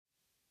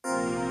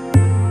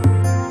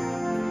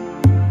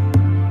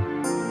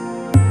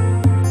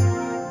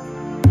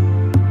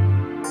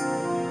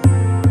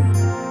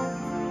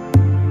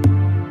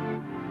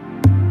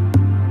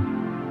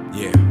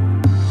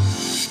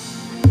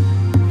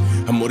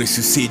Amor é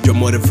suicídio,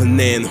 amor é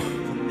veneno,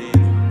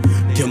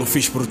 que eu não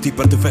fiz por ti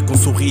para te ver com um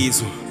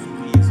sorriso.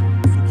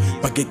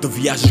 Paguei-te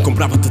viagens,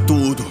 comprava-te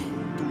tudo.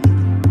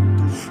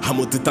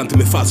 Amo-te tanto,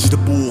 me fazes de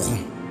burro.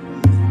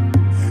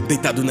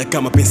 Deitado na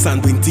cama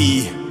pensando em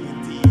ti.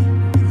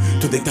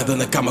 Tu deitado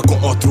na cama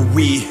com outro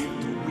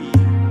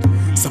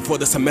Se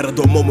foda essa merda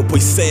do amor me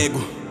pôs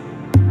cego.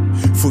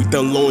 Fui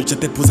tão longe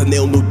até pus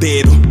anel no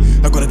dedo.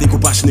 Agora digo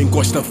baixo, não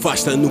encosta,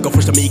 afasta. Nunca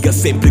foste amiga,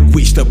 sempre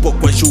egoísta.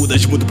 Pouco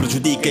ajudas, muito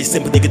prejudicas.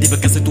 Sempre negativa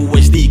que as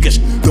tuas dicas.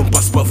 Dou um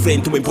passo para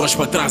frente, um empurras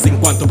para trás.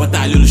 Enquanto eu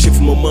batalho, olho o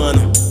chifre meu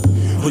mano.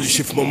 Olho o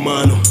chifre meu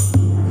mano.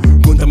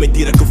 Muita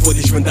mentira que foi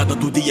desvendada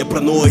do dia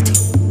para noite.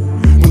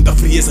 Muita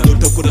frieza no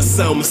teu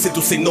coração, me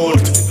sinto sem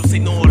norte. Me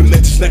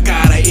metes na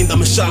cara, ainda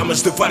me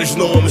chamas de vários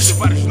nomes.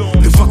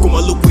 De faco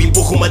maluco e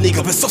empurro uma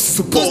nigga, vai só se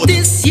supor.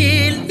 This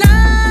year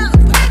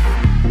love,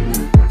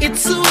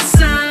 it's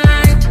suicide.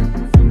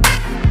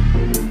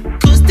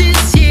 Cause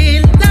this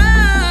year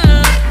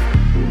love,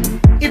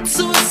 it's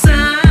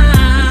suicide.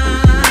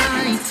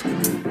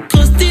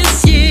 Cause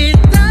this year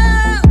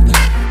love,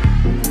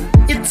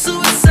 it's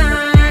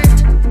suicide.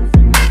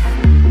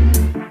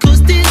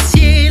 Cause this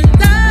year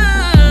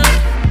love,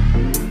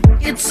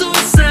 it's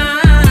suicide.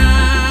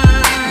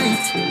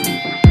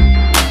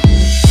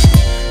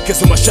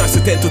 Queres uma chance,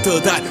 tento te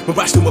dar. Mas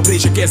basta uma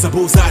brisa, queres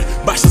abusar.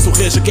 Basta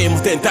sorrir, já quem me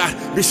tentar.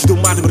 Bicho do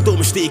mar, me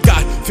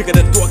domesticar. Fica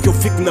na tua que eu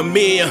fico na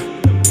minha.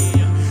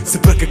 Se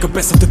perca a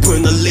cabeça, te põe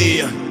na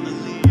linha.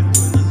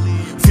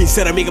 Fim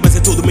ser amiga, mas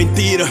é tudo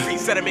mentira.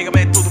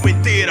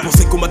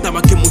 Você com uma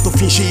dama que é muito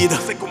fingida.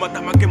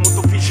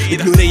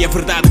 Ignorei a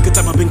verdade que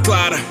estava bem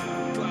clara.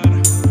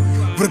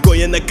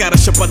 Vergonha na cara,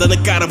 chapada na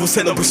cara,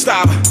 você não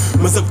prestava.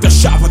 Mas eu que te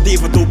achava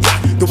diva do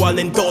black, the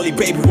one and only,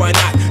 baby, why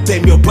not?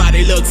 Damn, your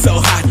body looks so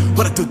hot.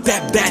 Wanted to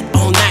tap that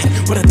all night.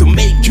 Wanted to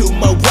make you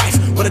my wife.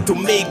 Wanted to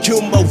make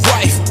you my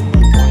wife.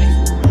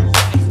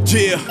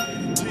 Yeah.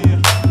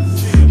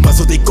 Mas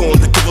eu dei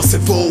conta que você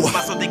voa.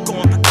 Mas eu dei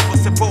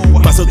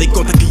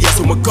conta que és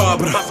uma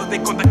cobra.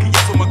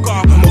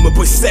 Amor me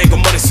pôs cego,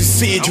 amor é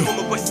suicídio.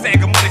 Amor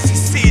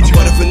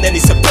é veneno,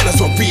 isso é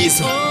apenas um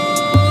aviso.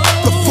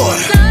 Tô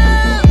fora.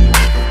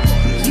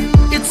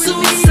 It's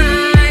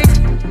suicide.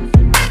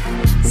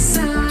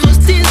 Cause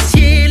this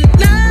year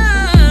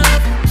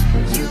love,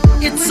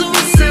 it's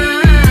suicide.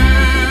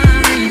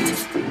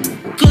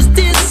 Cause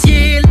this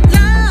year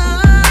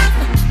love,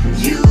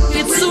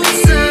 it's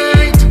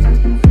suicide.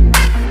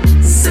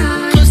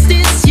 Cause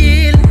this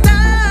year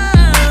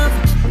love,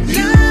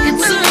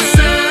 it's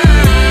suicide.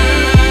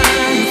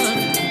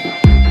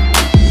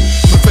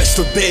 Me vês,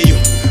 te odeio,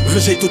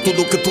 rejeito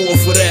tudo o que tu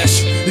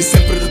ofereces. E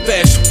sempre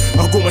detesto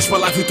algumas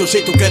palavras e o teu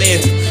jeito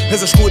carente.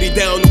 És a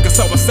escuridão, nunca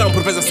salvação.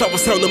 Por vezes a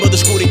salvação no meio da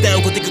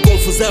escuridão. Contigo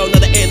confusão,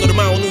 nada é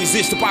normal. Não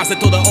existe paz, é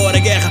toda hora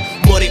guerra.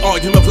 Amor e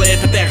ódio no meu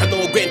planeta Terra.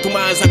 Não aguento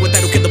mais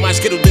aguentar o que é demais,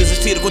 quero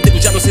desistir. Contigo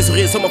já não sei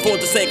sorrir, sou uma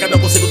fonte seca, não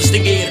consigo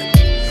distinguir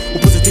o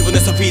positivo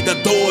nessa vida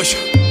de hoje.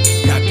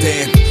 God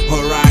damn,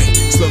 alright,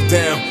 slow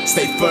down,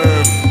 stay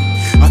firm.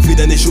 A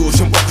vida nem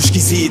justa, é um pouco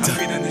esquisita.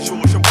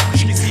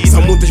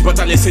 São muitas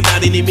batalhas sem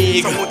dar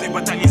inimiga.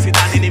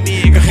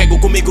 Carrego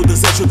comigo o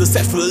desejo de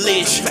ser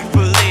feliz.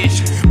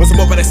 Mas o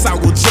amor parece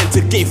algo de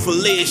gente que é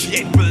infeliz.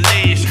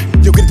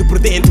 Eu grito por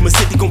dentro, me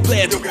sinto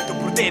incompleto.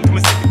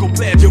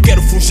 Eu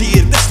quero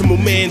fugir deste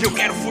momento.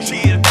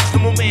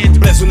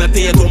 Preso na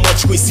teia do amor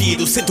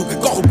desconhecido. Sinto que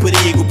corro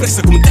perigo,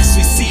 pressa cometer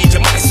suicídio.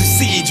 Amar é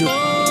suicídio.